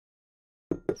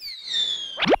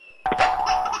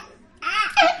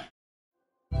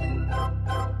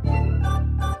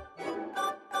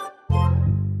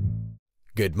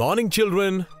Good morning,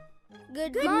 children.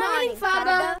 Good morning,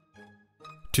 Father.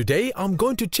 Today I'm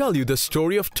going to tell you the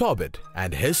story of Tobit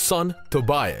and his son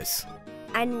Tobias.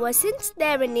 And wasn't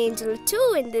there an angel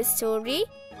too in this story?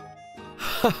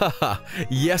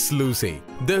 Yes, Lucy.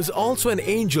 There's also an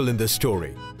angel in the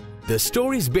story. The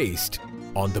story is based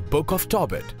on the book of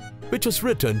Tobit, which was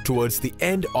written towards the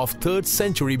end of 3rd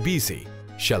century BC.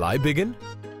 Shall I begin?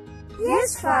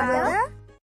 Yes, Father.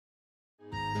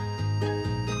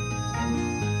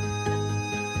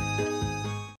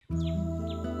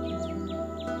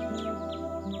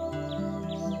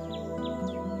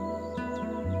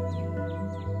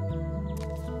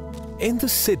 In the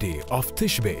city of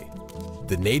Tishbe,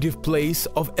 the native place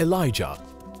of Elijah,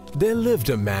 there lived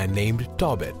a man named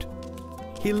Tobit.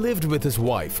 He lived with his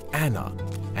wife Anna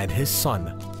and his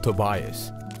son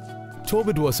Tobias.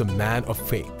 Tobit was a man of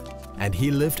faith, and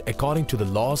he lived according to the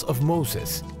laws of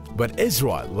Moses. But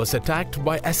Israel was attacked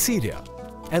by Assyria,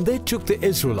 and they took the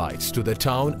Israelites to the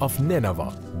town of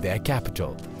Nineveh, their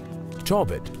capital.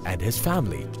 Tobit and his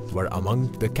family were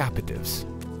among the captives.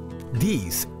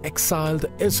 These exiled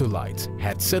Israelites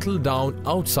had settled down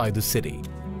outside the city.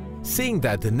 Seeing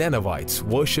that the Ninevites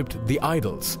worshipped the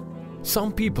idols,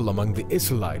 some people among the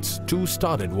Israelites too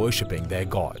started worshipping their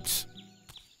gods.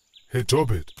 Hey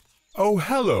Tobit. Oh,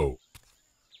 hello.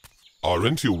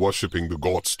 Aren't you worshipping the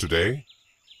gods today?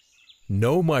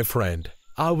 No, my friend.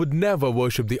 I would never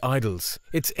worship the idols.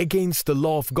 It's against the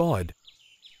law of God.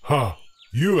 Ha!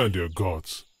 You and your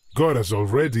gods. God has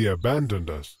already abandoned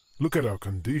us. Look at our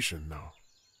condition now.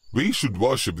 We should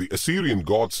worship the Assyrian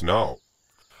gods now.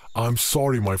 I'm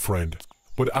sorry, my friend,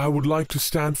 but I would like to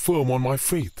stand firm on my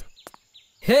faith.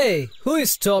 Hey, who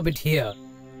is Tobit here?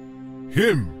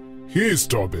 Him! He is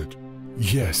Tobit.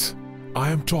 Yes,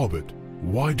 I am Tobit.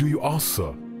 Why do you ask,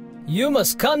 sir? You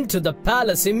must come to the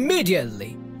palace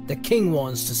immediately. The king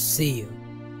wants to see you.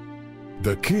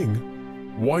 The king?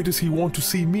 Why does he want to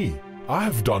see me? I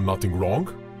have done nothing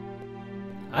wrong.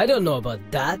 I don't know about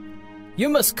that. You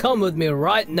must come with me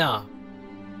right now.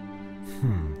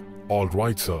 All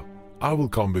right, sir. I will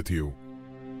come with you.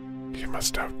 He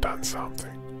must have done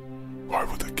something. Why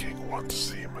would the king want to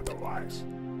see him otherwise?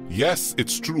 Yes,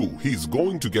 it's true. He's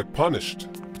going to get punished.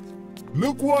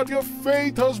 Look what your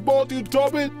faith has brought you,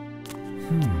 Tobit.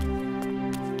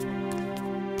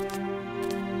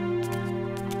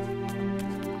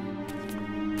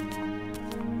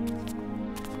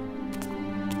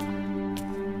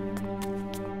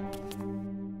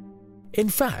 In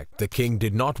fact, the king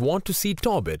did not want to see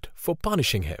Tobit for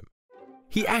punishing him.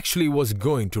 He actually was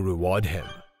going to reward him.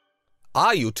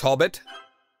 Are you Tobit?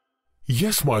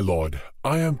 Yes, my lord.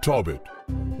 I am Tobit.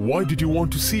 Why did you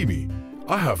want to see me?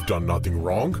 I have done nothing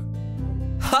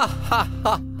wrong. Ha ha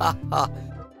ha ha ha!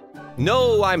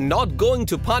 No, I'm not going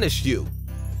to punish you.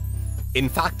 In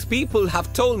fact, people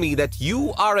have told me that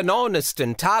you are an honest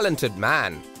and talented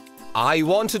man. I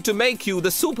wanted to make you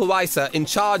the supervisor in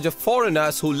charge of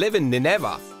foreigners who live in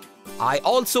Nineveh. I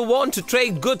also want to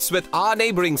trade goods with our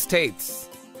neighboring states.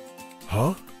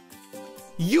 Huh?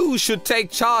 You should take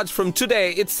charge from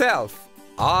today itself.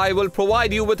 I will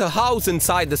provide you with a house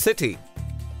inside the city.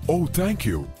 Oh, thank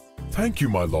you. Thank you,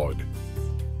 my lord.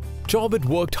 Tobit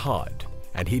worked hard,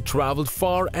 and he traveled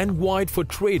far and wide for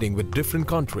trading with different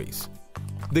countries.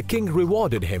 The king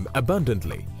rewarded him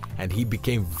abundantly, and he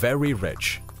became very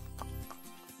rich.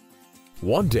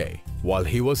 One day, while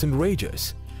he was in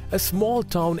Rages, a small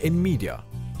town in Media,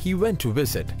 he went to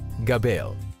visit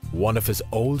Gabal, one of his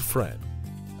old friends.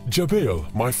 Jabal,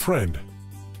 my friend,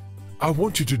 I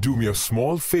want you to do me a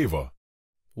small favor.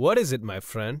 What is it, my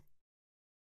friend?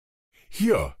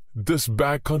 Here, this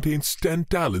bag contains 10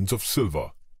 talents of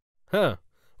silver. Huh?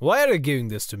 Why are you giving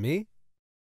this to me?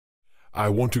 I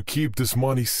want to keep this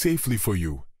money safely for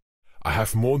you. I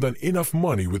have more than enough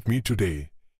money with me today.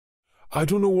 I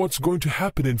don't know what's going to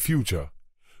happen in future.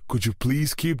 Could you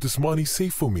please keep this money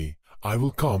safe for me? I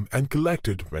will come and collect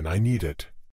it when I need it.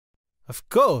 Of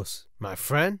course, my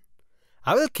friend.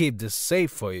 I will keep this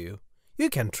safe for you. You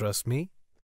can trust me.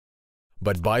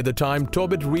 But by the time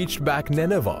Tobit reached back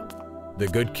Nineveh, the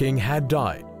good king had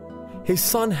died. His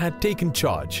son had taken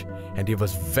charge, and he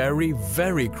was very,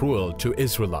 very cruel to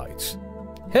Israelites.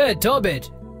 Hey,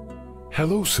 Tobit!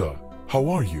 Hello, sir. How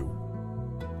are you?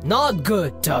 Not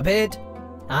good, Tobit.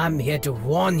 I'm here to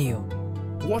warn you.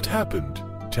 What happened?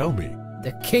 Tell me.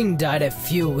 The king died a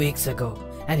few weeks ago,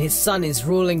 and his son is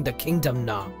ruling the kingdom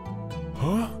now.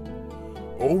 Huh?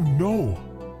 Oh no!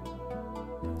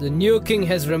 The new king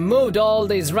has removed all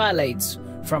the Israelites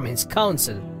from his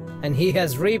council, and he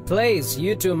has replaced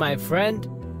you two, my friend.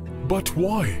 But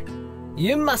why?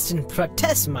 You mustn't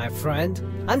protest, my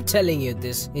friend. I'm telling you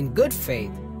this in good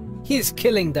faith. He is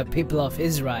killing the people of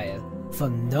Israel for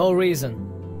no reason.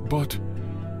 But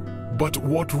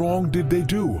what wrong did they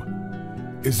do?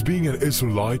 Is being an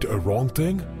Israelite a wrong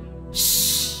thing?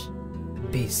 Shh!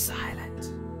 Be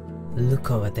silent.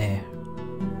 Look over there.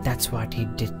 That's what he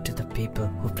did to the people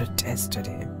who protested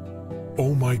him.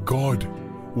 Oh my God!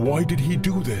 Why did he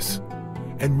do this?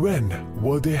 And when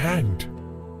were they hanged?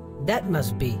 That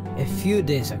must be a few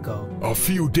days ago. A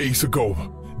few days ago.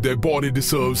 Their body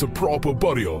deserves a proper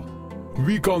burial.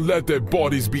 We can't let their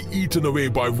bodies be eaten away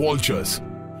by vultures.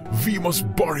 We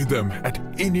must bury them at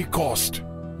any cost.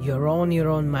 You're on your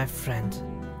own, my friend.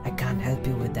 I can't help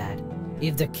you with that.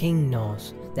 If the king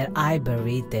knows that I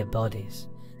buried their bodies,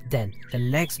 then the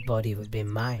next body will be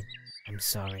mine. I'm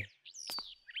sorry.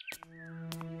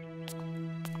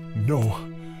 No,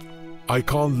 I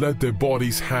can't let their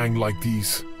bodies hang like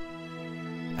these.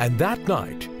 And that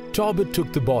night, Tobit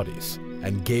took the bodies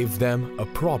and gave them a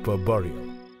proper burial.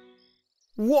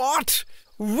 What?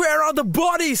 Where are the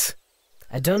bodies?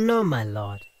 I don't know, my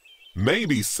lord.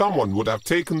 Maybe someone would have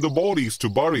taken the bodies to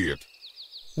bury it.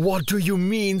 What do you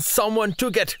mean someone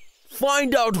took it?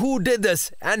 Find out who did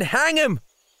this and hang him!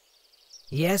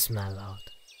 Yes, my lord.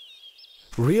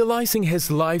 Realizing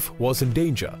his life was in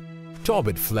danger,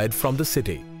 Tobit fled from the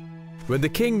city. When the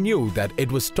king knew that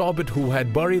it was Tobit who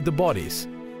had buried the bodies,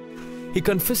 he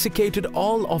confiscated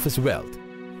all of his wealth.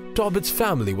 Tobit's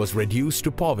family was reduced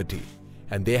to poverty,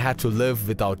 and they had to live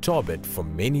without Tobit for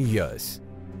many years.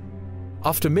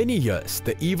 After many years,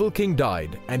 the evil king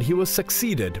died, and he was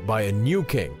succeeded by a new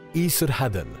king,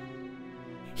 Esarhaddon.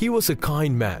 He was a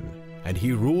kind man, and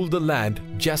he ruled the land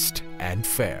just and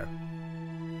fair.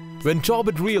 When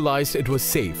Tobit realized it was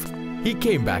safe, he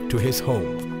came back to his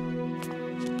home.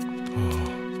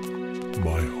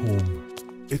 My home.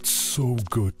 It's so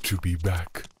good to be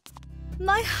back.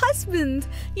 My husband,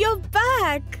 you're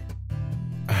back.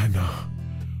 Anna,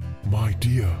 my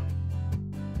dear.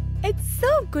 It's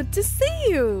so good to see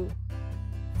you.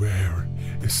 Where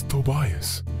is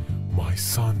Tobias, my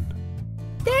son?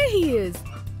 There he is.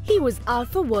 He was out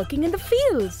for working in the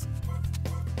fields.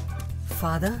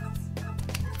 Father?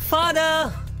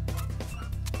 Father!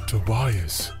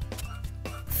 Tobias.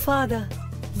 Father,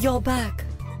 you're back.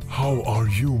 How are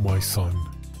you, my son?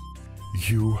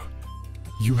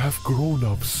 You have grown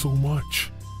up so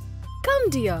much. Come,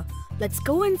 dear. Let's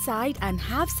go inside and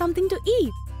have something to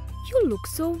eat. You look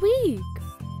so weak.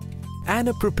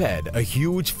 Anna prepared a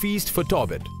huge feast for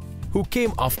Tobit, who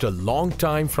came after a long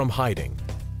time from hiding.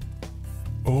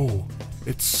 Oh,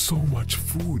 it's so much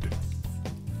food.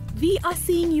 We are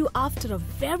seeing you after a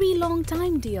very long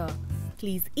time, dear.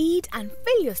 Please eat and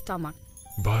fill your stomach.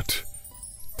 But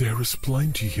there is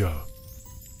plenty here.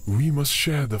 We must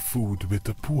share the food with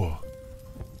the poor.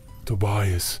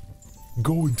 Tobias,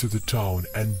 go into the town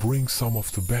and bring some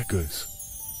of the beggars.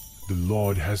 The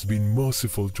Lord has been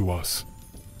merciful to us.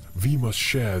 We must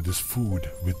share this food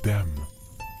with them.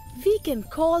 We can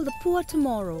call the poor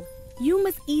tomorrow. You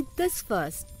must eat this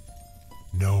first.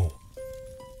 No.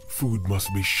 Food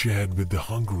must be shared with the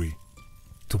hungry.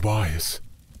 Tobias,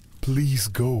 please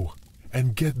go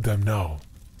and get them now.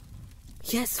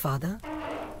 Yes, Father.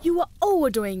 You are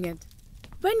overdoing it.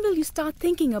 When will you start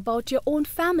thinking about your own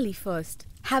family first?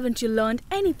 Haven't you learned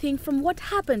anything from what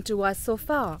happened to us so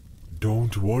far?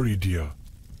 Don't worry, dear.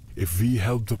 If we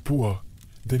help the poor,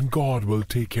 then God will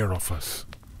take care of us.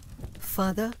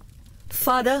 Father?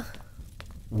 Father?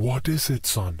 What is it,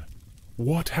 son?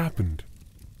 What happened?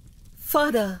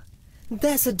 Father,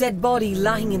 there's a dead body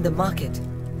lying in the market.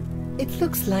 It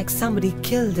looks like somebody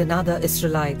killed another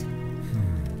Israelite.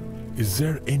 Is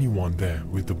there anyone there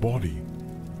with the body?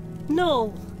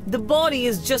 No, the body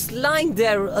is just lying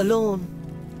there alone.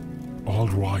 All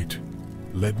right,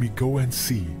 let me go and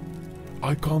see.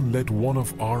 I can't let one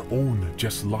of our own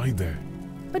just lie there.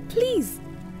 But please,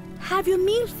 have your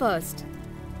meal first.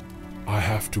 I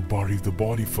have to bury the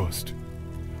body first.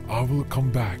 I will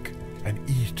come back and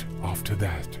eat after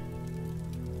that.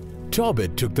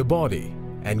 Tobit took the body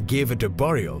and gave it a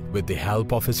burial with the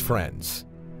help of his friends.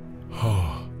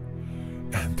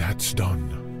 And that's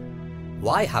done.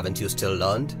 Why haven't you still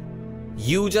learned?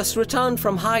 You just returned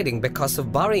from hiding because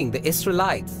of burying the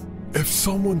Israelites. If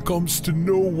someone comes to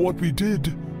know what we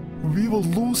did, we will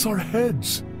lose our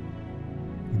heads.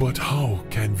 But how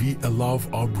can we allow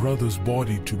our brother's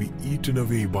body to be eaten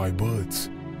away by birds?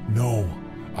 No,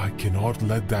 I cannot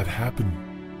let that happen.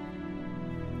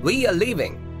 We are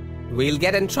leaving. We'll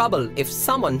get in trouble if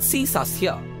someone sees us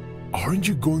here. Aren't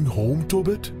you going home,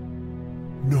 Tobit?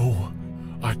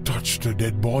 I touched a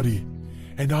dead body,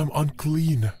 and I'm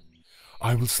unclean.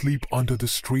 I will sleep under the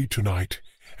street tonight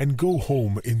and go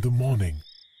home in the morning.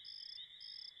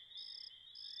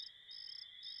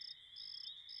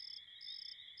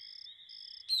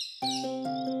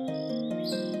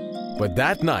 But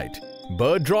that night,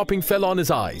 bird dropping fell on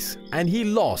his eyes and he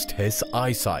lost his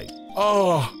eyesight.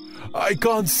 Ah, I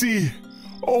can't see.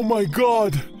 Oh my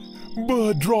God!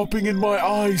 Bird dropping in my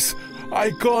eyes.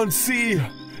 I can't see.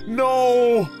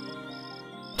 No!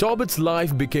 Tobit's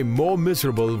life became more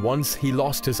miserable once he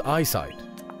lost his eyesight.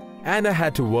 Anna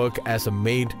had to work as a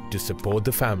maid to support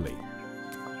the family.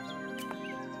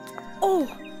 Oh,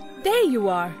 there you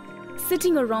are,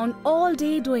 sitting around all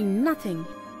day doing nothing.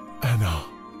 Anna,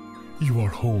 you are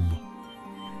home.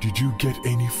 Did you get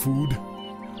any food?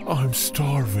 I'm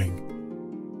starving.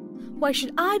 Why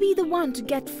should I be the one to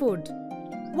get food?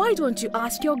 Why don't you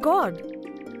ask your God?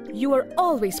 You are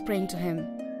always praying to him.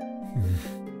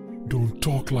 Don't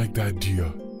talk like that,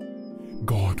 dear.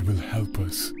 God will help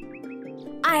us.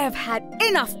 I have had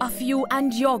enough of you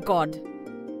and your God.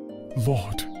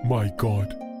 Lord, my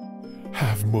God,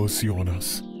 have mercy on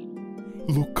us.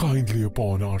 Look kindly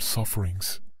upon our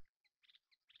sufferings.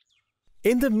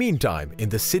 In the meantime, in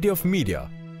the city of Media,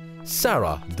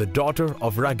 Sarah, the daughter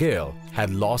of Raguel, had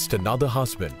lost another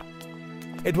husband.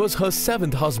 It was her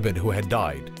 7th husband who had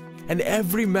died, and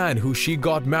every man who she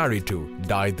got married to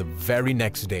died the very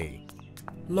next day.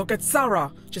 Look at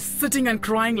Sarah, just sitting and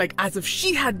crying like as if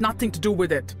she had nothing to do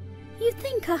with it. You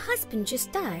think her husband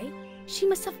just died? She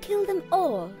must have killed them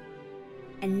all.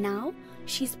 And now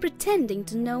she's pretending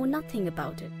to know nothing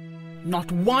about it.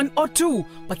 Not 1 or 2,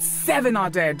 but 7 are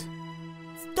dead.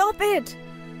 Stop it!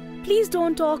 Please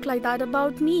don't talk like that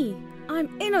about me. I'm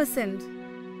innocent.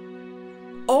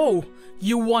 Oh,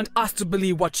 you want us to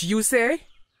believe what you say?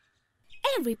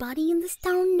 Everybody in this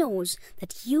town knows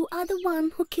that you are the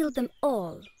one who killed them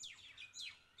all.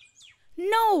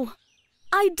 No!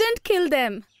 I didn't kill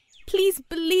them. Please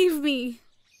believe me.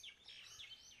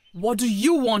 What do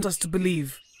you want us to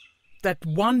believe? That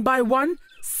one by one,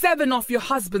 7 of your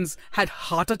husbands had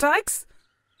heart attacks?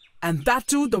 And that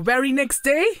too the very next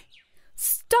day?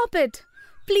 Stop it!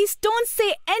 Please don't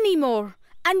say any more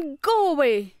and go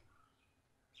away.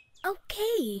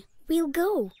 Okay, we'll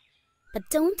go. But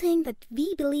don't think that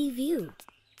we believe you.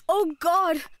 Oh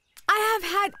God, I have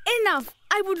had enough.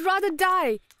 I would rather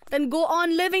die than go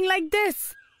on living like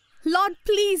this. Lord,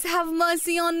 please have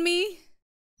mercy on me.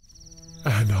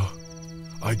 Anna,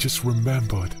 I just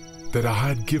remembered that I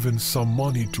had given some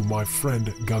money to my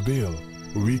friend Gabriel.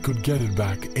 We could get it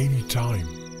back any time.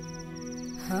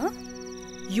 Huh?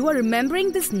 You are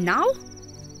remembering this now?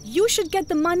 You should get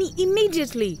the money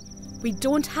immediately. We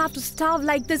don't have to starve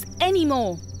like this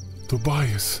anymore.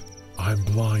 Tobias, I'm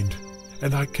blind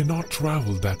and I cannot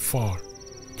travel that far.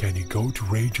 Can you go to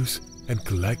Rages and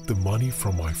collect the money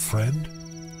from my friend?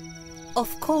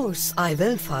 Of course I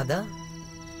will, Father.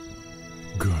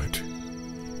 Good.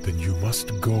 Then you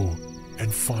must go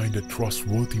and find a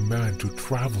trustworthy man to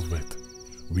travel with.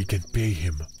 We can pay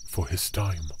him for his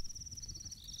time.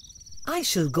 I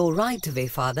shall go right away,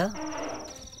 Father.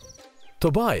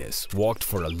 Tobias walked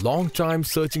for a long time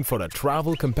searching for a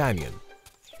travel companion.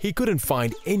 He couldn't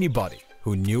find anybody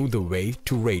who knew the way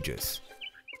to Rages.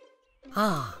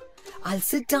 I'll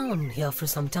sit down here for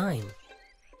some time.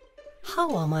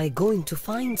 How am I going to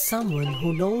find someone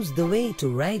who knows the way to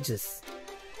Rages?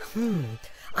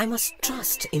 I must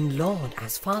trust in Lord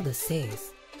as Father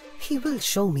says. He will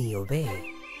show me a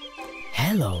way.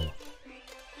 Hello.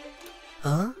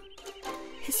 Huh?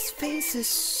 His face is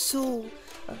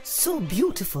so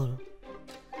beautiful.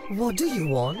 What do you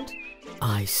want?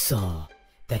 I saw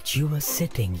that you were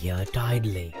sitting here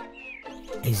idly.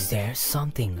 Is there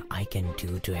something I can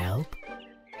do to help?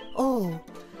 Oh,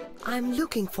 I'm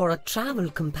looking for a travel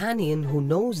companion who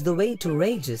knows the way to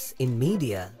Rages in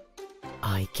Media.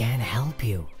 I can help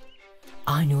you.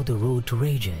 I know the road to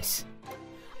Rages.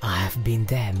 I have been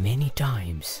there many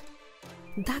times.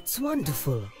 That's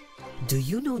wonderful. Do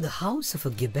you know the house of a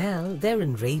Gibel there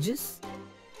in Rages?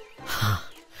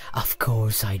 Of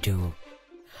course I do.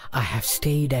 I have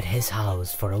stayed at his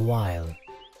house for a while.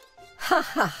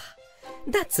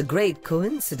 That's a great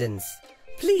coincidence.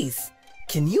 Please,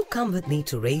 can you come with me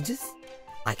to Rages?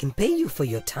 I can pay you for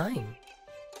your time.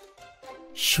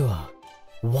 Sure,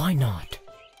 why not?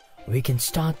 We can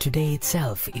start today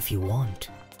itself if you want.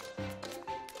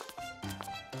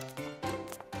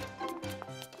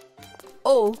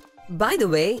 Oh, by the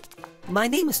way, my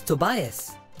name is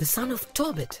Tobias, the son of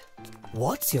Tobit.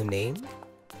 What's your name?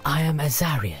 I am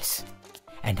Azarias,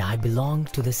 and I belong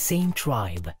to the same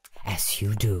tribe as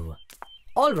you do.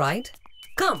 All right,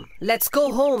 Come, let's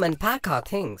go home and pack our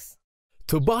things.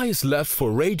 Tobias left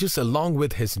for Rages along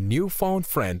with his newfound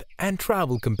friend and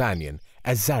travel companion,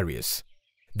 Azarias.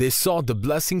 They sought the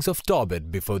blessings of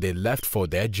Tobit before they left for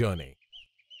their journey.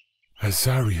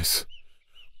 Azarias,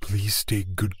 please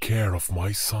take good care of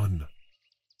my son.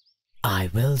 I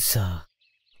will, sir.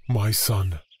 My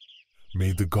son,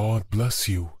 may the God bless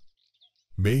you.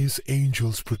 May his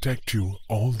angels protect you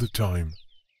all the time.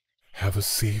 Have a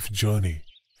safe journey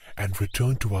and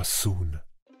return to us soon.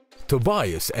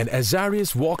 Tobias and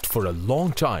Azarias walked for a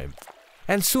long time,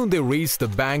 and soon they reached the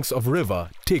banks of river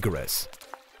Tigris.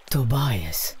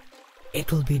 Tobias,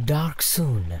 it will be dark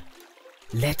soon.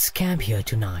 Let's camp here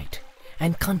tonight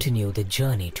and continue the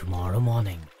journey tomorrow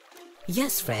morning.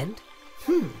 Yes, friend.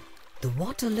 The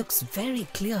water looks very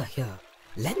clear here.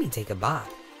 Let me take a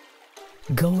bath.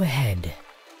 Go ahead.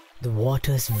 The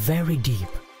water's very deep,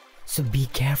 so be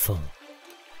careful.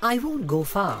 I won't go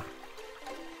far.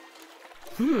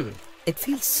 It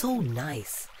feels so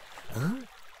nice.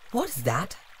 What is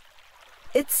that?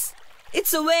 It's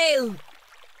a whale!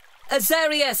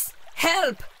 Azarias,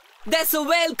 help! There's a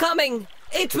whale coming!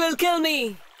 It will kill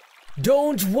me!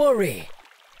 Don't worry.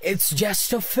 It's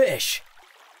just a fish.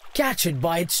 Catch it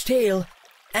by its tail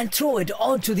and throw it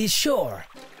onto the shore.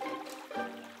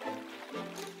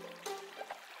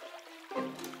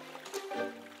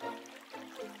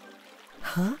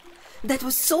 Huh? That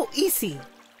was so easy.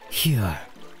 Here,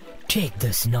 take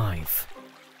this knife.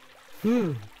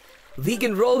 We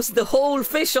can roast the whole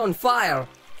fish on fire.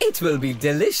 It will be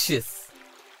delicious.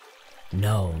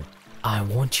 No, I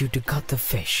want you to cut the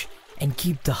fish and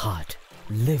keep the heart,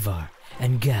 liver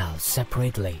and gall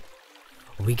separately.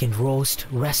 We can roast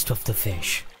rest of the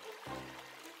fish.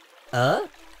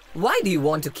 Why do you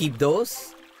want to keep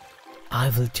those? I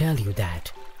will tell you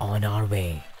that on our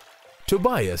way.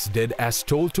 Tobias did as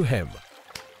told to him.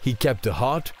 He kept the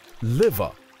heart,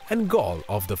 liver, and gall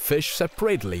of the fish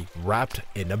separately wrapped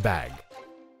in a bag.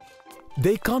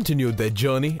 They continued their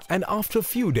journey, and after a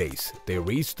few days, they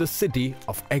reached the city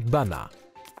of Ekbana.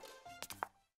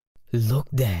 Look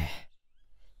there.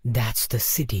 That's the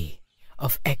city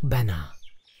of Ekbana.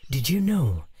 Did you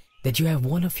know that you have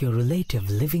one of your relatives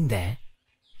living there?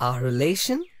 Our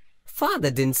relation?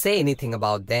 Father didn't say anything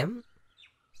about them.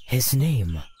 His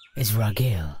name is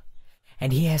Raguel,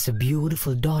 and he has a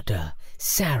beautiful daughter,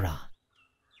 Sarah.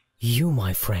 You,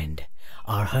 my friend,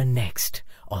 are her next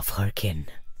of her kin.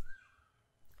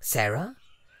 Sarah?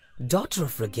 Daughter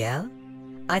of Raguel?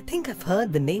 I think I've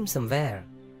heard the name somewhere.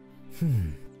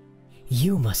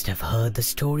 You must have heard the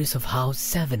stories of how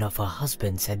 7 of her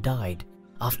husbands had died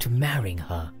after marrying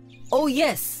her. Oh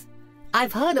yes!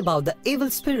 I've heard about the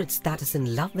evil spirits that is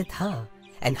in love with her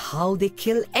and how they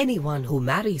kill anyone who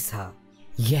marries her.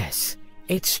 Yes,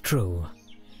 it's true.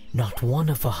 Not one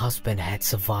of her husbands had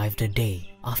survived a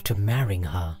day after marrying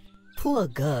her. Poor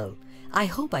girl. I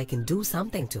hope I can do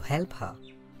something to help her.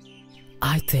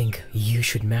 I think you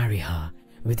should marry her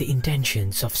with the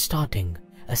intentions of starting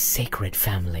a sacred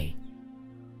family.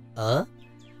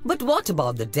 But what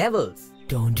about the devils?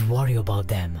 Don't worry about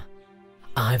them.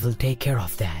 I will take care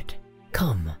of that.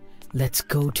 Come, let's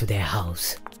go to their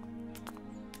house.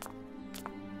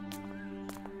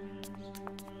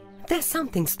 There's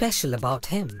something special about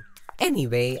him.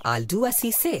 Anyway, I'll do as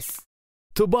he says.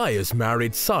 Tobias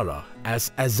married Sarah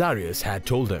as Azarias had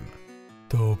told him.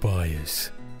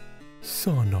 Tobias,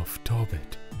 son of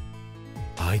Tobit,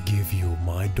 I give you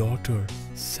my daughter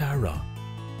Sarah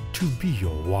to be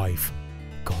your wife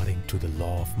according to the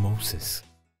law of Moses.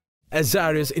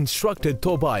 Azarias instructed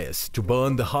Tobias to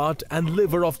burn the heart and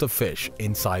liver of the fish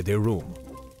inside their room.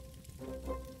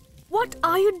 What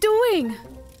are you doing?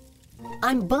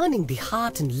 I'm burning the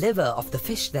heart and liver of the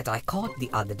fish that I caught the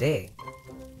other day.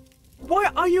 Why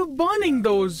are you burning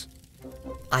those?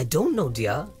 I don't know,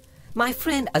 dear. My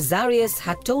friend Azarias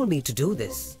had told me to do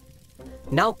this.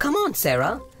 Now come on,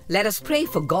 Sarah. Let us pray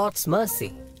for God's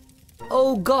mercy.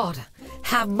 Oh God,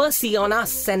 have mercy on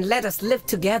us and let us live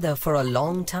together for a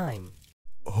long time.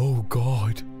 Oh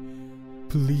God,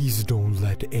 please don't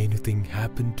let anything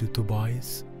happen to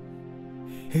Tobias.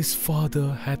 His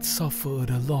father had suffered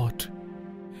a lot,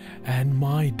 and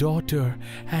my daughter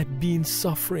had been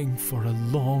suffering for a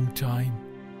long time.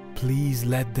 Please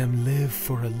let them live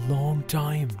for a long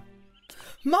time.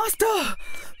 Master!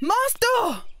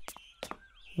 Master!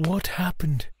 What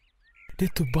happened?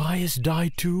 Did Tobias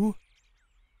die too?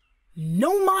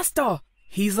 No, Master.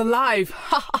 He's alive.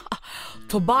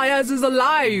 Tobias is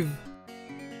alive.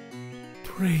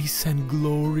 Praise and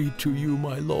glory to you,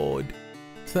 my Lord.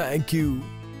 Thank you.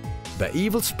 The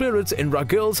evil spirits in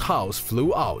Raguel's house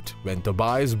flew out when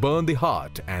Tobias burned the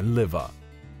heart and liver.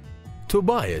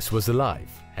 Tobias was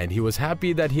alive, and he was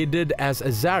happy that he did as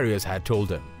Azarias had told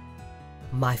him.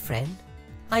 My friend,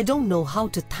 I don't know how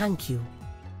to thank you.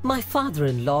 My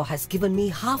father-in-law has given me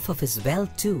half of his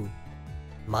wealth too.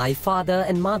 My father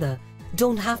and mother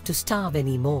don't have to starve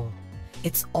anymore.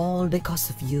 It's all because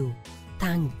of you.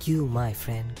 Thank you, my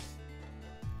friend.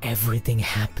 Everything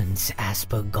happens as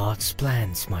per God's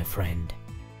plans, my friend.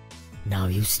 Now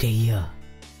you stay here.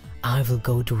 I will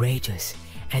go to Rages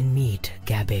and meet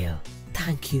Gabriel.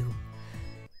 Thank you.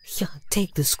 Here,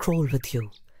 take the scroll with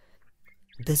you.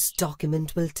 This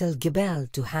document will tell Gibel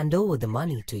to hand over the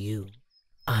money to you.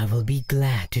 I will be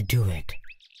glad to do it.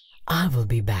 I will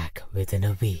be back within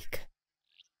a week.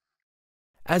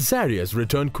 Azarias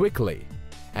returned quickly,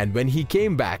 and when he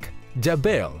came back,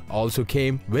 Jabal also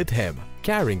came with him,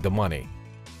 carrying the money.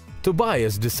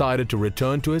 Tobias decided to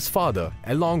return to his father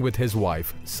along with his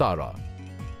wife, Sarah.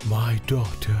 My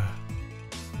daughter,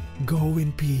 go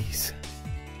in peace.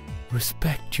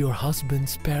 Respect your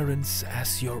husband's parents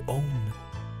as your own.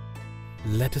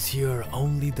 Let us hear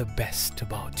only the best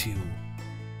about you.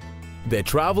 They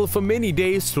traveled for many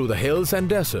days through the hills and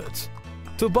deserts.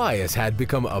 Tobias had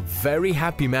become a very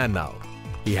happy man now.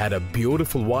 He had a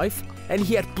beautiful wife and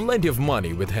he had plenty of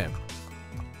money with him.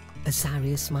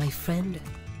 Azarias, my friend,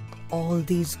 all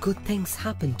these good things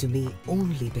happened to me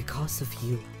only because of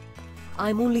you.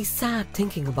 I'm only sad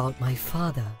thinking about my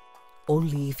father.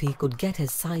 Only if he could get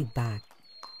his sight back.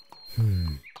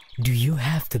 Do you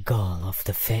have the gall of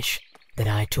the fish that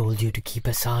I told you to keep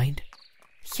aside?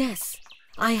 Yes,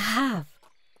 I have.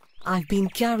 I've been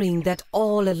carrying that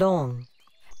all along.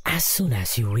 As soon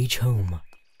as you reach home,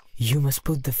 you must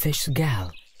put the fish's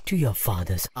gall to your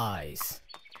father's eyes.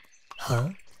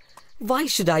 Huh? Why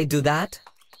should I do that?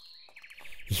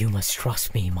 You must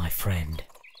trust me, my friend.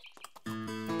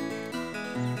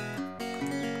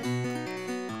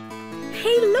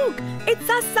 Hey, look! It's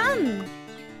our son!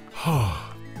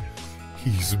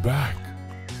 He's back.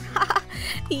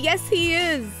 Yes, he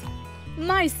is.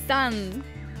 My son.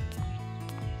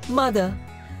 Mother,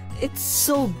 it's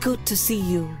so good to see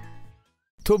you.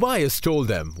 Tobias told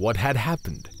them what had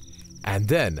happened, and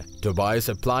then Tobias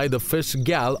applied the fish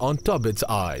gall on Tobit's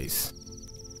eyes.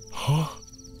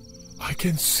 I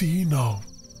can see now.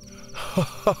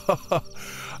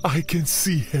 I can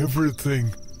see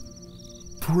everything.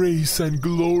 Praise and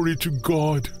glory to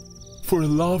God for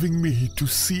allowing me to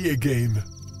see again.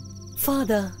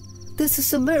 Father, this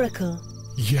is a miracle.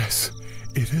 Yes,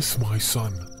 it is, my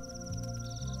son.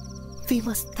 We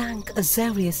must thank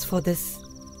Azarias for this.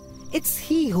 It's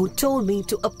he who told me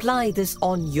to apply this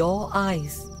on your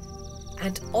eyes.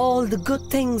 And all the good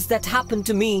things that happened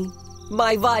to me,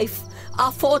 my wife,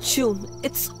 our fortune,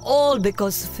 it's all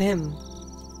because of him.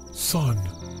 Son,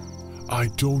 I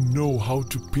don't know how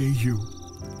to pay you.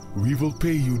 We will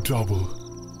pay you double.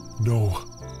 No,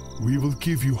 we will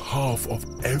give you half of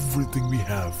everything we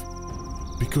have.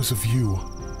 Because of you,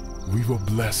 we were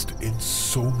blessed in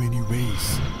so many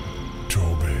ways.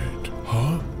 Tobit,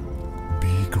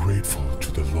 be grateful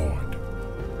to the Lord.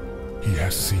 He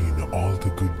has seen all the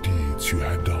good deeds you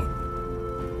had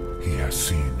done. He has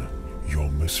seen your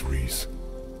miseries,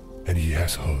 and he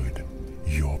has heard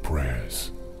your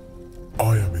prayers.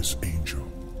 I am his angel.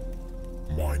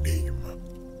 My name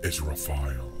is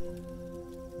Raphael.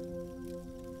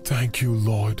 Thank you,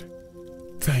 Lord.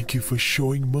 Thank you for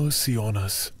showing mercy on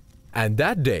us. And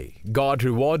that day, God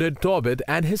rewarded Tobit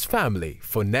and his family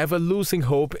for never losing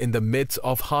hope in the midst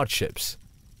of hardships.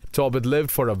 Tobit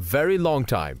lived for a very long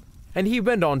time, and he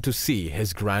went on to see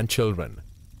his grandchildren.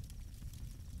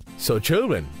 So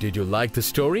children, did you like the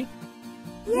story?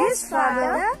 Yes,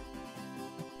 Father.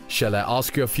 Shall I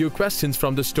ask you a few questions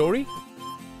from the story?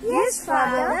 Yes,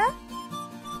 Father.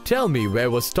 Tell me, where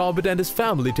was Tobit and his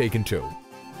family taken to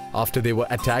after they were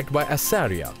attacked by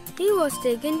Assyria? He was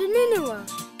taken to Nineveh.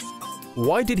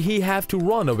 Why did he have to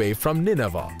run away from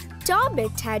Nineveh?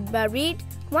 Tobit had buried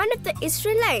one of the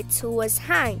Israelites who was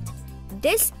hanged.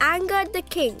 This angered the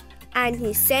king, and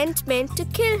he sent men to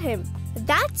kill him.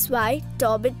 That's why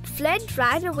Tobit fled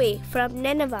right away from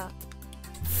Nineveh.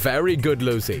 Very good,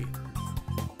 Lucy.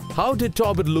 How did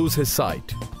Tobit lose his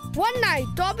sight? One night,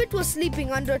 Tobit was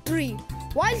sleeping under a tree.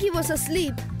 While he was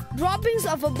asleep, droppings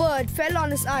of a bird fell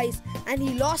on his eyes, and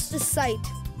he lost his sight.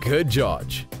 Good,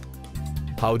 George.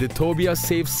 How did Tobias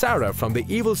save Sarah from the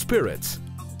evil spirits?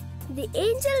 The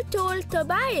angel told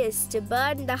Tobias to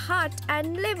burn the heart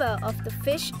and liver of the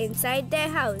fish inside their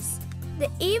house. The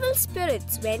evil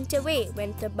spirits went away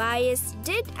when Tobias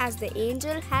did as the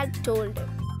angel had told him.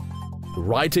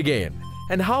 Right again.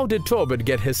 And how did Tobit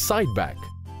get his sight back?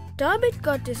 Tobit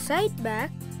got his sight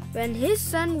back when his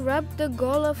son rubbed the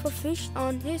gall of a fish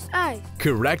on his eye.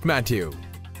 Correct, Matthew.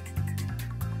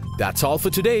 That's all for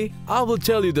today. I will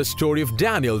tell you the story of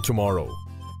Daniel tomorrow.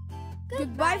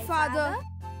 Goodbye, Father.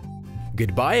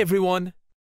 Goodbye, everyone.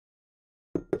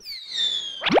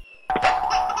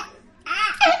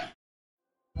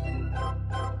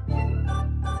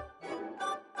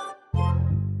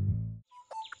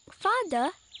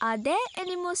 Father, are there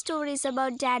any more stories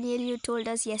about Daniel you told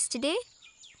us yesterday?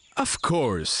 Of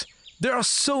course. There are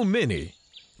so many.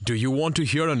 Do you want to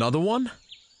hear another one?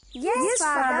 Yes,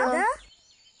 Father.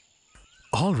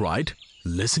 All right,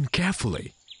 listen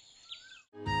carefully.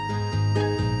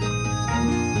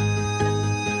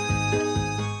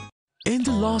 In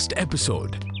the last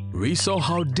episode, we saw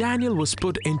how Daniel was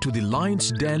put into the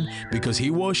lion's den because he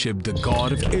worshipped the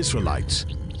God of Israelites.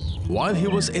 While he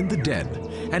was in the den,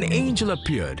 an angel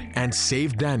appeared and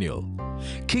saved Daniel.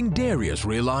 King Darius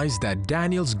realized that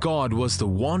Daniel's God was the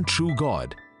one true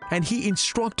God, and he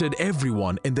instructed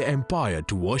everyone in the empire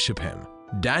to worship him.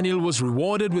 Daniel was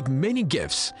rewarded with many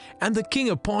gifts, and the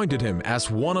king appointed him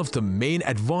as one of the main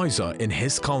advisors in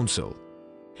his council.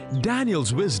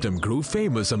 Daniel's wisdom grew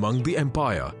famous among the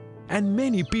empire, and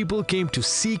many people came to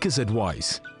seek his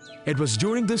advice. It was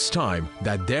during this time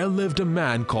that there lived a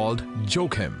man called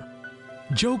Joachim.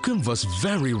 Joachim was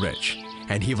very rich,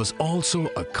 and he was also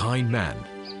a kind man.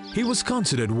 He was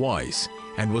considered wise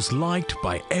and was liked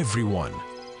by everyone.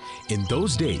 In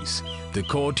those days, the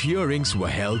court hearings were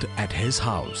held at his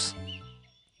house.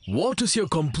 What is your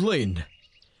complaint?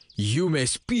 You may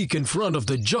speak in front of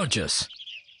the judges.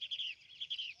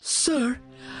 Sir,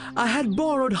 I had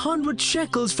borrowed 100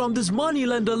 shekels from this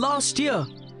moneylender last year.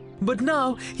 But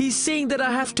now he's saying that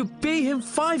I have to pay him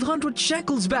 500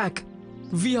 shekels back.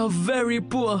 We are very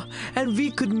poor and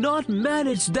we could not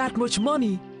manage that much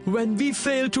money. When we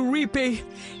failed to repay,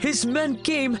 his men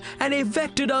came and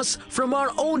evicted us from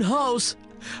our own house.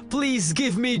 Please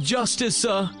give me justice,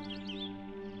 sir.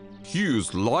 He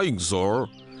is lying, sir.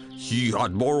 He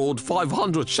had borrowed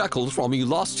 500 shekels from you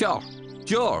last year.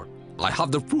 Here, I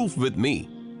have the proof with me.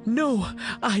 No,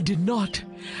 I did not.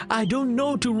 I don't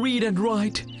know to read and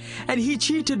write, and he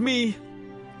cheated me.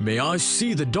 May I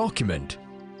see the document?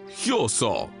 Here,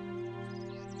 sir.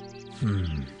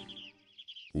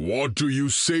 What do you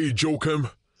say, Joachim?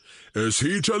 Is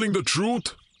he telling the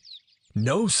truth?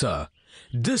 No, sir.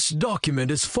 This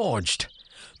document is forged.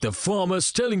 The farmer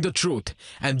is telling the truth,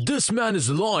 and this man is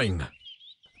lying.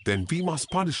 Then we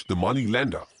must punish the money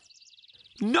lender.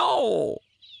 No!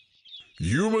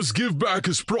 You must give back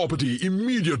his property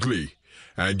immediately,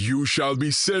 and you shall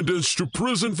be sentenced to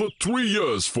prison for 3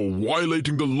 years for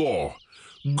violating the law.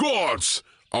 Guards,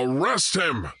 arrest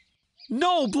him!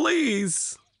 No,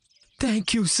 please!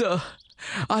 Thank you, sir.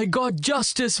 I got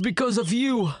justice because of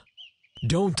you.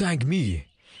 Don't thank me.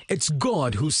 It's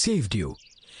God who saved you.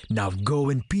 Now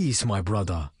go in peace, my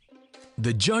brother.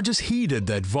 The judges heeded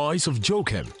the advice of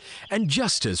Joachim, and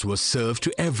justice was served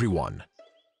to everyone.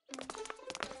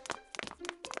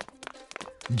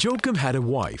 Joachim had a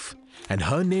wife, and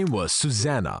her name was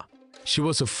Sussana. She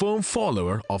was a firm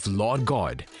follower of Lord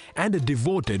God and a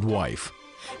devoted wife.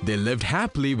 They lived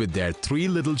happily with their 3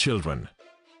 little children.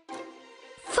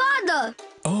 Father!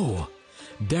 Oh,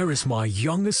 there is my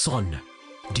youngest son.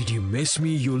 Did you miss me,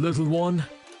 you little one?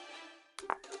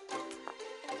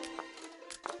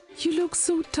 You look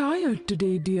so tired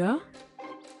today, dear.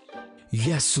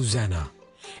 Yes, Sussana.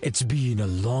 It's been a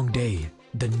long day.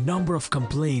 The number of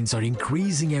complaints are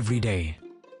increasing every day.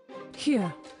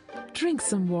 Here, drink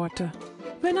some water.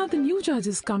 When are the new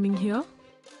judges coming here?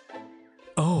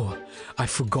 Oh, I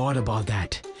forgot about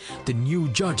that. The new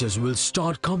judges will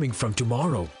start coming from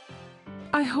tomorrow.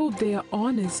 I hope they are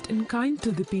honest and kind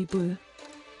to the people.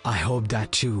 I hope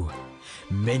that too.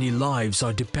 Many lives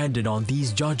are dependent on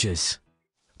these judges.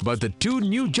 But the 2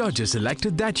 new judges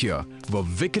elected that year were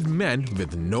wicked men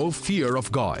with no fear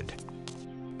of God.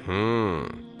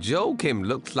 Joachim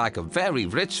looks like a very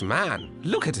rich man.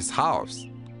 Look at his house.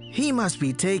 He must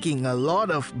be taking a lot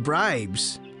of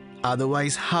bribes.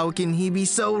 Otherwise, how can he be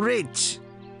so rich?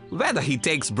 Whether he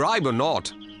takes bribe or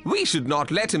not, we should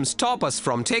not let him stop us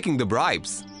from taking the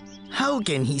bribes. How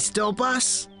can he stop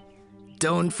us?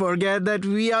 Don't forget that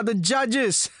we are the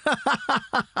judges.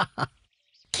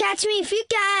 Catch me if you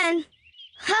can.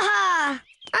 Ha ha!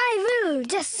 I will,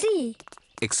 just see.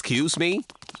 Excuse me?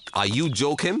 Are you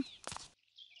Joachim?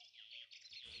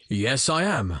 Yes, I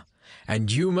am.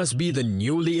 And you must be the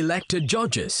newly elected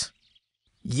judges.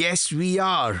 Yes, we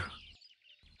are.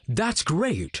 That's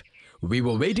great. We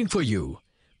were waiting for you.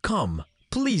 Come,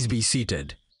 please be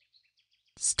seated.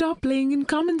 Stop playing and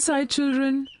come inside,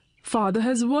 children. Father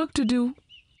has work to do.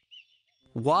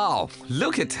 Wow,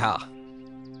 look at her.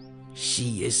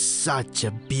 She is such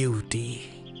a beauty.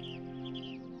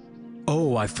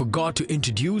 Oh, I forgot to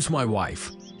introduce my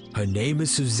wife. Her name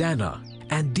is Sussana,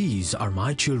 and these are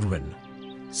my children.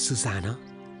 Sussana,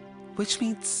 which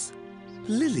means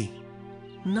lily.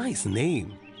 Nice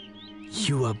name.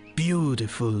 You are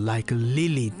beautiful like a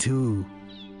lily too.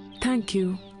 Thank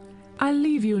you. I'll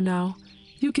leave you now.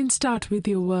 You can start with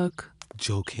your work.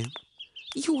 Joachim,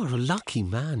 you are a lucky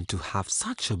man to have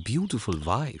such a beautiful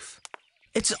wife.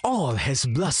 It's all his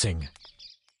blessing.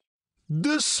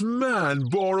 This man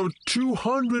borrowed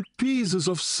 200 pieces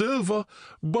of silver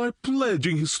by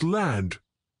pledging his land.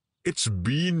 It's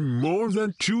been more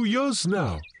than 2 years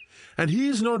now, and he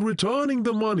is not returning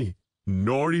the money,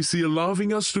 nor is he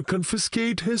allowing us to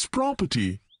confiscate his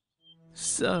property.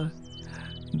 Sir,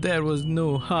 there was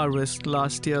no harvest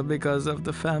last year because of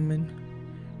the famine.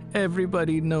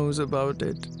 Everybody knows about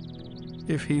it.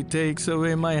 If he takes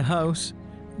away my house,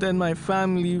 then my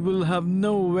family will have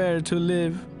nowhere to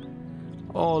live.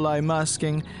 All I'm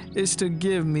asking is to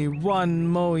give me 1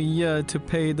 more year to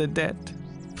pay the debt.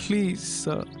 Please,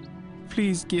 sir,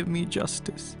 please give me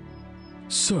justice.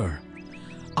 Sir,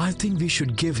 I think we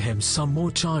should give him some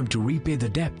more time to repay the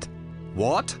debt.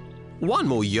 What? 1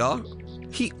 more year?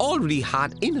 He already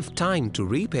had enough time to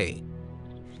repay.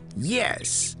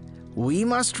 Yes, we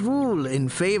must rule in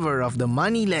favor of the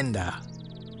moneylender.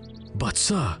 But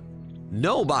sir...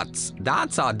 No buts.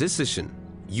 That's our decision.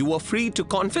 You are free to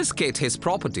confiscate his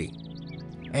property.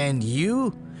 And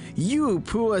you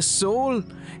poor soul,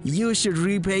 you should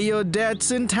repay your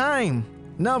debts in time.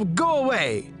 Now go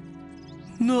away.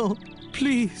 No,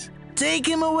 please. Take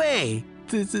him away.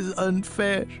 This is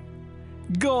unfair.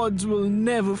 Gods will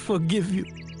never forgive you.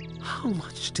 How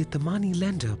much did the money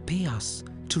lender pay us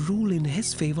to rule in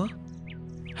his favor?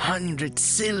 100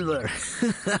 silver.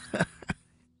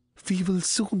 We will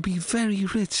soon be very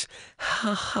rich.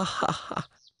 Ha ha ha ha.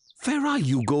 Where are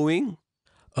you going?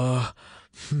 I'm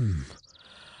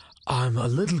a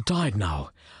little tired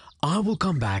now. I will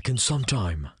come back in some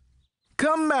time.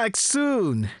 Come back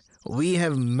soon. We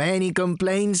have many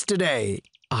complaints today.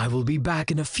 I will be back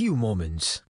in a few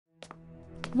moments.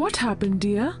 What happened,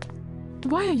 dear?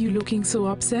 Why are you looking so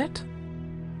upset?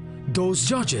 Those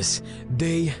judges,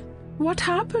 they... What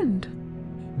happened?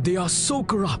 They are so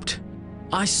corrupt.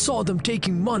 I saw them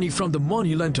taking money from the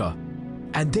moneylender,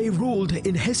 and they ruled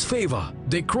in his favor.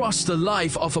 They crushed the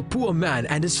life of a poor man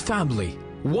and his family.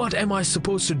 What am I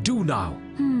supposed to do now?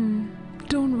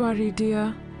 Don't worry,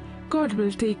 dear. God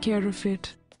will take care of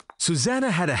it.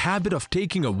 Sussana had a habit of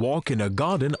taking a walk in her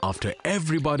garden after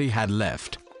everybody had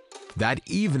left. That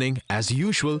evening, as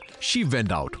usual, she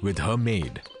went out with her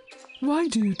maid. Why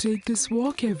do you take this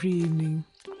walk every evening?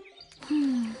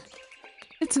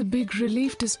 It's a big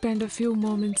relief to spend a few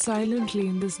moments silently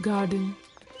in this garden.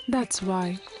 That's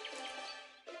why.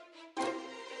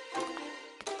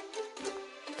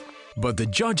 But the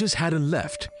judges hadn't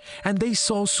left, and they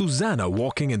saw Sussana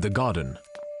walking in the garden.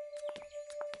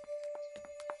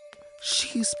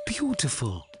 She's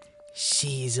beautiful.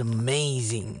 She's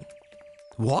amazing.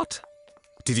 What?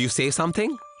 Did you say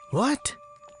something? What?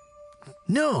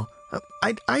 No,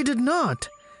 I did not.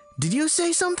 Did you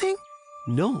say something?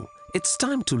 No, it's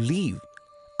time to leave.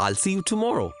 I'll see you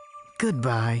tomorrow.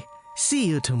 Goodbye. See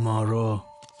you tomorrow.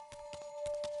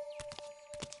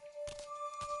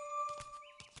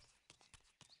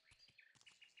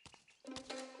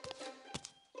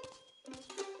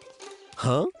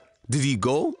 Huh? Did he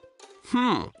go?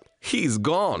 He's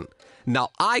gone. Now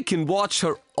I can watch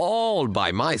her all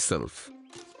by myself.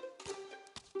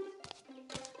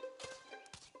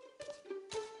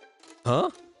 Huh?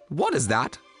 What is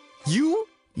that? You?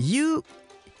 You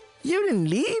didn't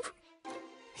leave?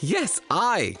 Yes,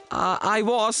 I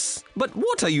was. But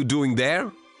what are you doing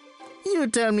there? You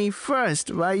tell me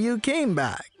first why you came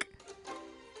back.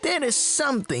 There is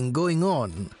something going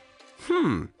on.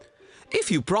 If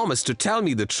you promise to tell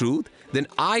me the truth, then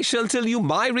I shall tell you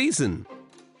my reason.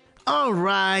 All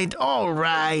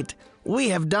right. We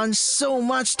have done so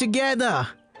much together.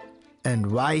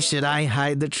 And why should I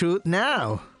hide the truth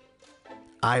now?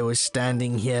 I was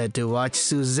standing here to watch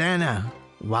Sussana,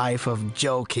 wife of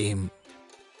Joachim.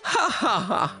 Ha ha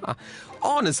ha ha.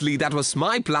 Honestly, that was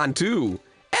my plan too.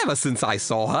 Ever since I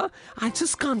saw her, I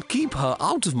just can't keep her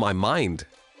out of my mind.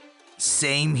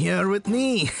 Same here with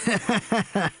me.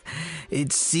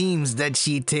 It seems that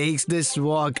she takes this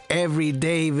walk every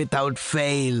day without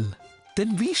fail.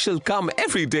 Then we shall come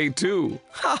every day too.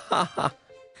 Ha ha ha.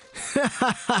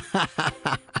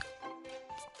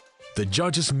 The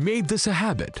judges made this a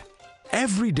habit.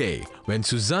 Every day, when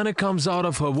Susanna comes out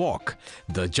of her walk,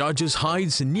 the judges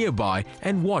hides nearby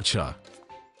and watch her.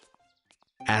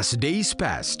 As days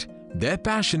passed, their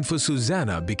passion for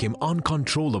Susanna became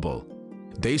uncontrollable.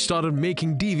 They started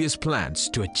making devious plans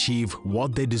to achieve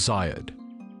what they desired.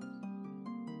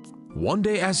 One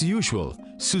day, as usual,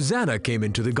 Susanna came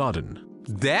into the garden.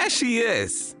 There she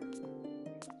is!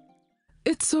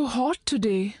 It's so hot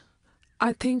today.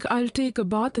 I think I'll take a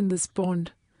bath in this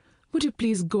pond. Would you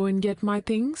please go and get my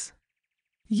things?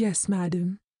 Yes,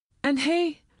 madam. And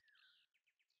hey,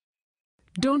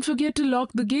 don't forget to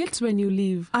lock the gates when you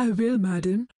leave. I will,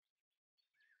 madam.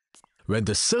 When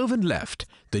the servant left,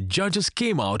 the judges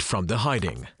came out from the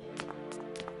hiding.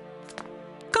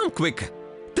 Come quick!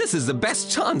 This is the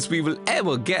best chance we will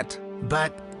ever get.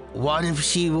 But what if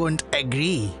she won't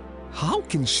agree? How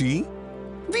can she?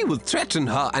 We will threaten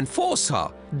her and force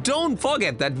her. Don't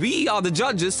forget that we are the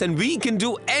judges and we can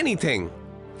do anything.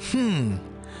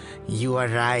 You are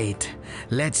right.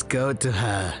 Let's go to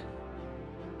her.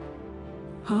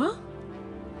 Huh?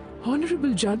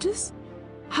 Honorable judges?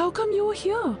 How come you are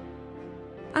here?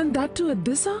 And that too at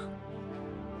this hour?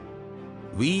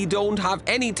 We don't have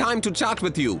any time to chat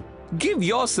with you. Give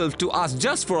yourself to us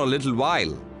just for a little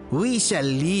while. We shall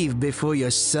leave before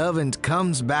your servant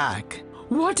comes back.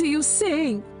 What are you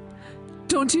saying?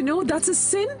 Don't you know that's a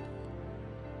sin?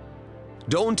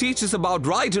 Don't teach us about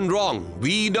right and wrong.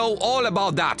 We know all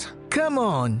about that. Come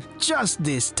on, just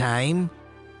this time.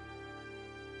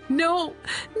 No,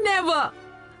 never.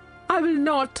 I will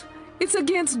not. It's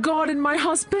against God and my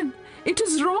husband. It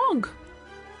is wrong.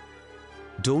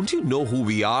 Don't you know who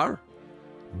we are?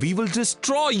 We will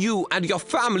destroy you and your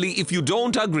family if you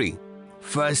don't agree.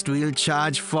 First we'll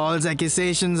charge false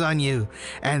accusations on you,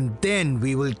 and then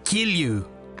we will kill you.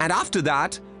 And after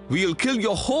that, we'll kill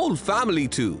your whole family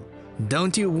too.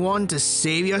 Don't you want to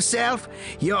save yourself?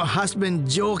 Your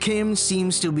husband Joachim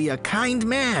seems to be a kind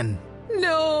man.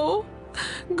 No.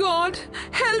 God,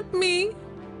 help me.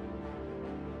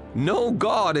 No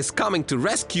God is coming to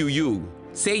rescue you.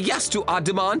 Say yes to our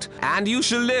demand and you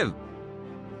shall live.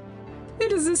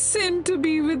 It is a sin to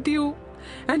be with you.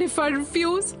 And if I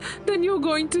refuse, then you're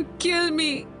going to kill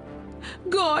me.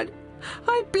 God,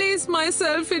 I place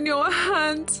myself in your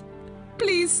hands.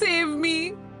 Please save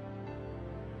me.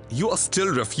 You are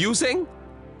still refusing?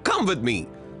 Come with me.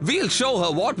 We'll show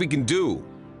her what we can do.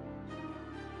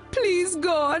 Please,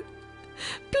 God.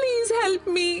 Please help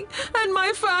me and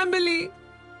my family.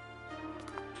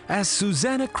 As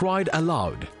Susanna cried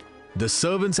aloud, the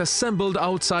servants assembled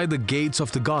outside the gates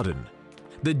of the garden.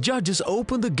 The judges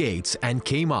opened the gates and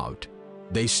came out.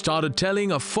 They started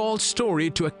telling a false story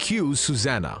to accuse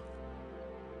Susanna.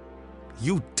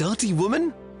 You dirty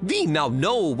woman! We now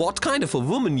know what kind of a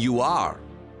woman you are.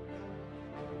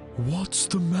 What's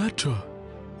the matter?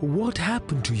 What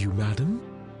happened to you, madam?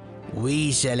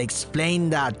 We shall explain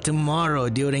that tomorrow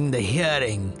during the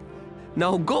hearing.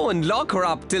 Now go and lock her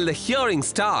up till the hearing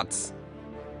starts.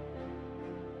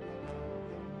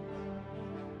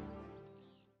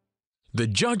 The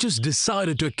judges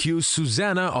decided to accuse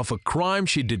Susanna of a crime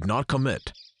she did not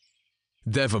commit.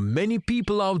 There were many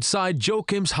people outside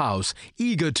Joachim's house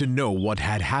eager to know what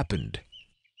had happened.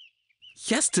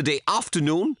 Yesterday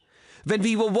afternoon, when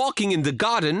we were walking in the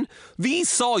garden, we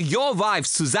saw your wife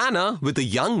Susanna with a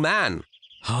young man.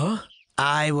 Huh?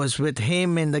 I was with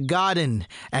him in the garden,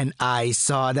 and I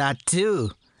saw that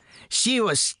too. She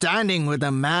was standing with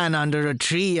a man under a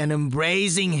tree and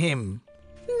embracing him.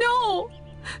 No,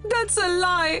 that's a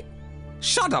lie.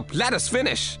 Shut up, let us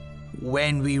finish.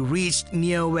 When we reached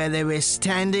near where they were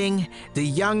standing, the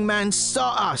young man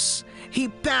saw us. He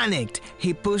panicked.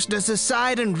 He pushed us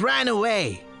aside and ran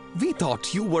away. We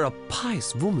thought you were a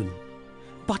pious woman,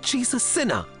 but she's a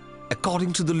sinner.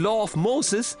 According to the law of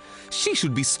Moses, she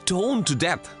should be stoned to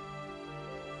death.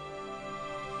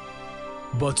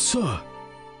 But sir,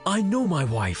 I know my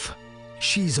wife.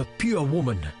 She's a pure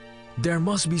woman. There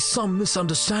must be some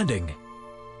misunderstanding.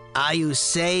 Are you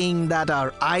saying that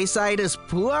our eyesight is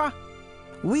poor?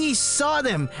 We saw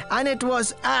them and it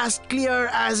was as clear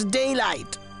as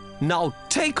daylight. Now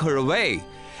take her away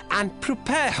and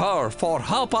prepare her for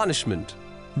her punishment.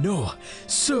 No,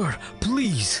 sir,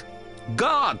 please.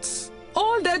 Guards!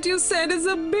 All that you said is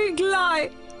a big lie.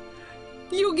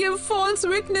 You give false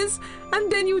witness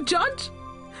and then you judge?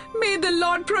 May the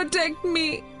Lord protect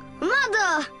me.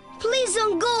 Mother, please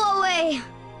don't go away.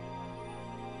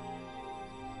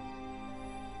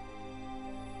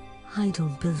 I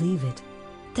don't believe it.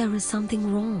 There is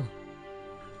something wrong.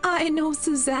 I know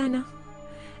Susanna,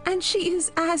 and she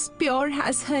is as pure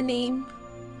as her name.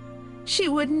 She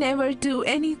would never do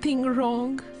anything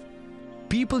wrong.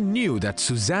 people knew that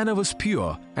Susanna was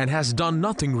pure and has done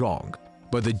nothing wrong,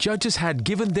 but the judges had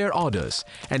given their orders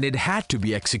and it had to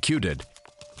be executed.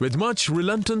 With much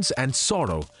reluctance and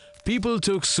sorrow, people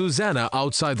took Susanna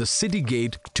outside the city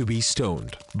gate to be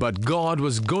stoned. But God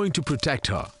was going to protect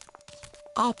her.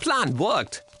 Our plan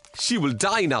worked. She will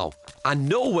die now, and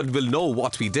no one will know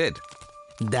what we did.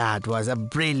 That was a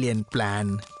brilliant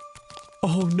plan.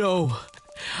 Oh no,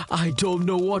 I don't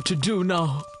know what to do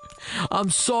now. I'm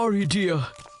sorry, dear.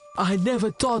 I never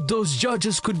thought those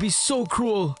judges could be so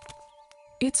cruel.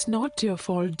 It's not your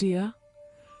fault, dear.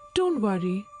 Don't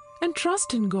worry and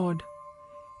trust in God.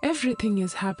 Everything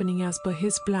is happening as per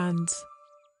His plans.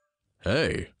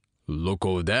 Hey, look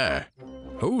over there.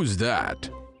 Who's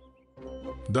that?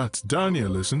 That's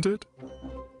Daniel, isn't it?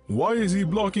 Why is he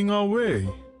blocking our way?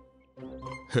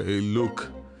 Hey,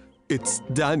 look. It's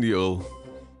Daniel.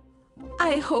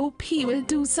 I hope he will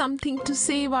do something to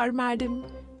save our madam.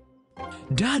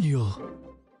 Daniel!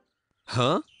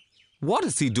 Huh? What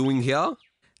is he doing here?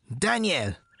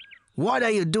 Daniel, what are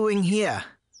you doing here?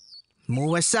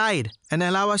 Move aside and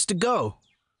allow us to go.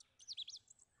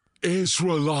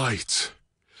 Israelites,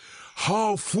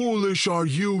 how foolish are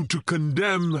you to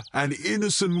condemn an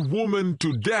innocent woman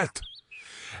to death,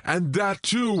 and that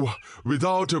too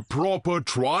without a proper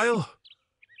trial?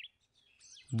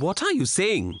 What are you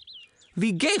saying?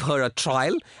 We gave her a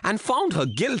trial and found her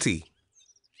guilty.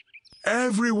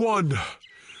 Everyone,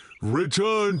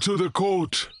 return to the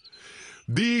court.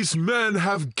 These men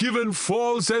have given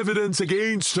false evidence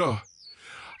against her.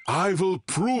 I will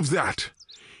prove that.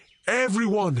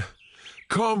 Everyone,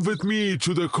 come with me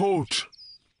to the court.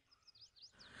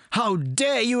 How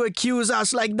dare you accuse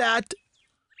us like that?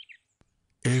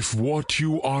 If what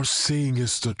you are saying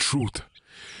is the truth,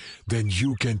 then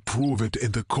you can prove it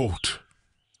in the court.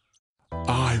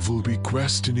 I will be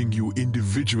questioning you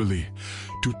individually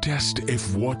to test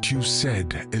if what you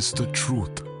said is the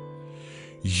truth.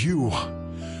 You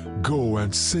go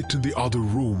and sit in the other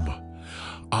room.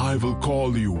 I will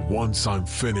call you once I'm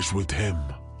finished with him.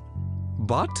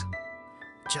 But?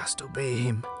 Just obey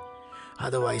him.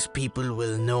 Otherwise people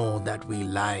will know that we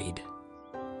lied.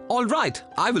 All right,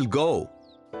 I will go.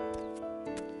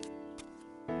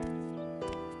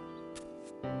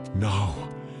 Now,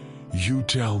 you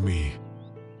tell me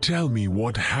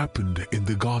what happened in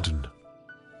the garden.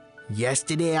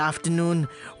 Yesterday afternoon,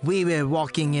 we were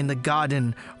walking in the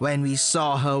garden when we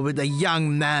saw her with a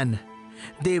young man.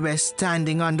 They were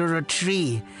standing under a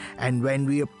tree, and when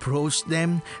we approached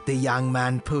them, the young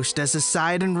man pushed us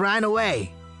aside and ran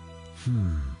away.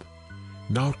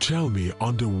 Now tell me,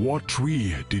 under what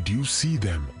tree did you see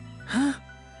them? Huh?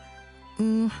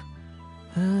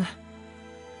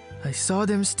 I saw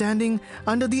them standing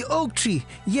under the oak tree.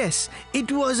 Yes,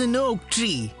 it was an oak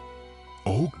tree.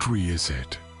 Oak tree, is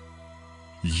it?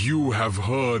 You have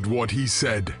heard what he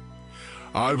said.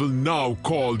 I will now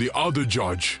call the other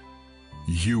judge.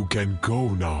 You can go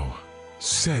now.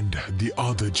 Send the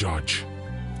other judge.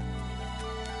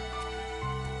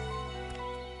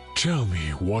 Tell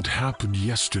me what happened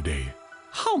yesterday.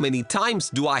 How many times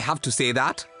do I have to say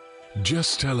that?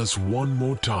 Just tell us one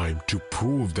more time to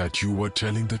prove that you were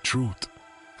telling the truth.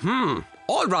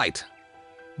 All right.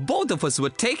 Both of us were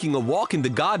taking a walk in the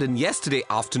garden yesterday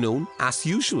afternoon as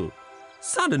usual.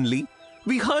 Suddenly,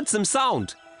 we heard some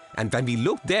sound, and when we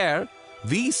looked there,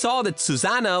 we saw that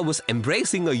Susanna was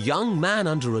embracing a young man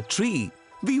under a tree.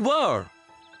 We were.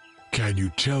 Can you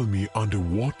tell me under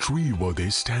what tree were they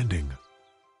standing?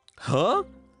 Huh?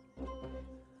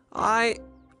 I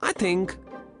think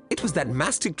it was that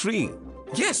mastic tree.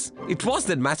 Yes, it was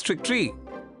that mastic tree.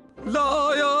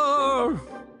 Liar!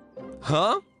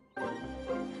 Huh?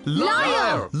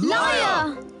 Liar!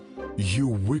 Liar! You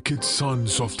wicked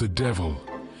sons of the devil.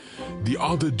 The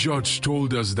other judge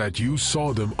told us that you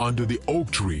saw them under the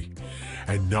oak tree,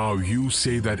 and now you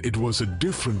say that it was a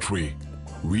different tree.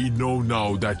 We know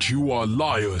now that you are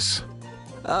liars.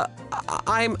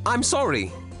 I'm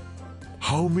sorry.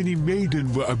 How many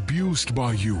maidens were abused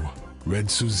by you? When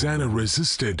Susanna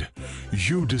resisted,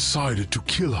 you decided to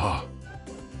kill her.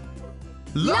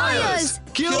 Liars!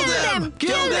 Kill them!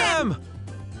 Kill them!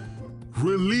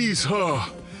 Release her!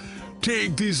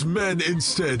 Take these men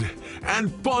instead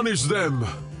and punish them!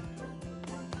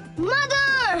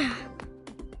 Mother!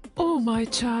 Oh, my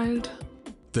child.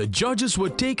 The judges were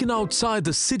taken outside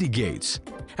the city gates,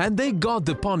 and they got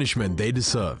the punishment they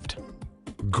deserved.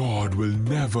 God will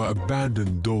never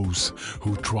abandon those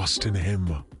who trust in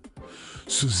Him.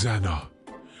 Susanna,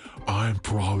 I am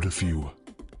proud of you.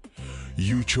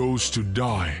 You chose to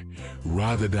die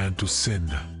rather than to sin.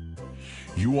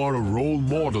 You are a role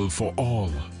model for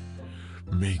all.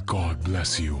 May God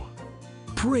bless you.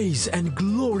 Praise and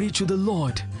glory to the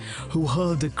Lord, who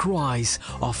heard the cries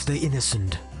of the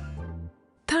innocent.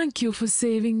 Thank you for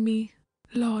saving me,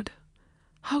 Lord.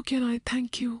 How can I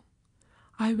thank you?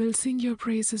 I will sing your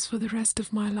praises for the rest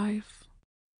of my life.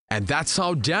 And that's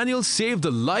how Daniel saved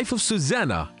the life of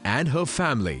Sussana and her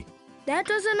family. That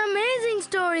was an amazing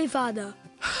story, Father.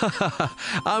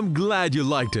 I'm glad you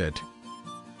liked it.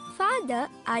 Father,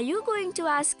 are you going to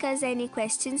ask us any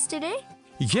questions today?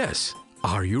 Yes.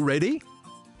 Are you ready?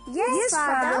 Yes,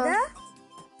 Father.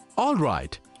 All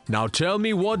right. Now tell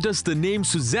me, what does the name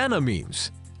Sussana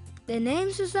means? The name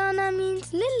Sussana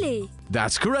means lily.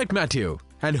 That's correct, Matthew.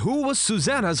 And who was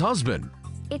Susanna's husband?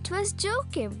 It was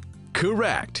Joachim.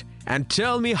 Correct. And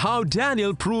tell me how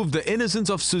Daniel proved the innocence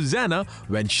of Sussana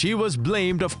when she was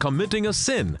blamed of committing a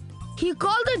sin. He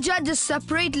called the judges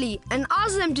separately and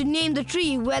asked them to name the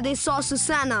tree where they saw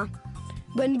Sussana.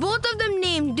 When both of them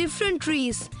named different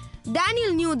trees,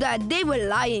 Daniel knew that they were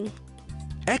lying.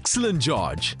 Excellent,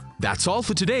 George. That's all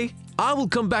for today. I will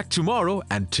come back tomorrow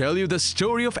and tell you the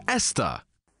story of Esther.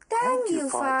 Thank you,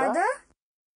 Father.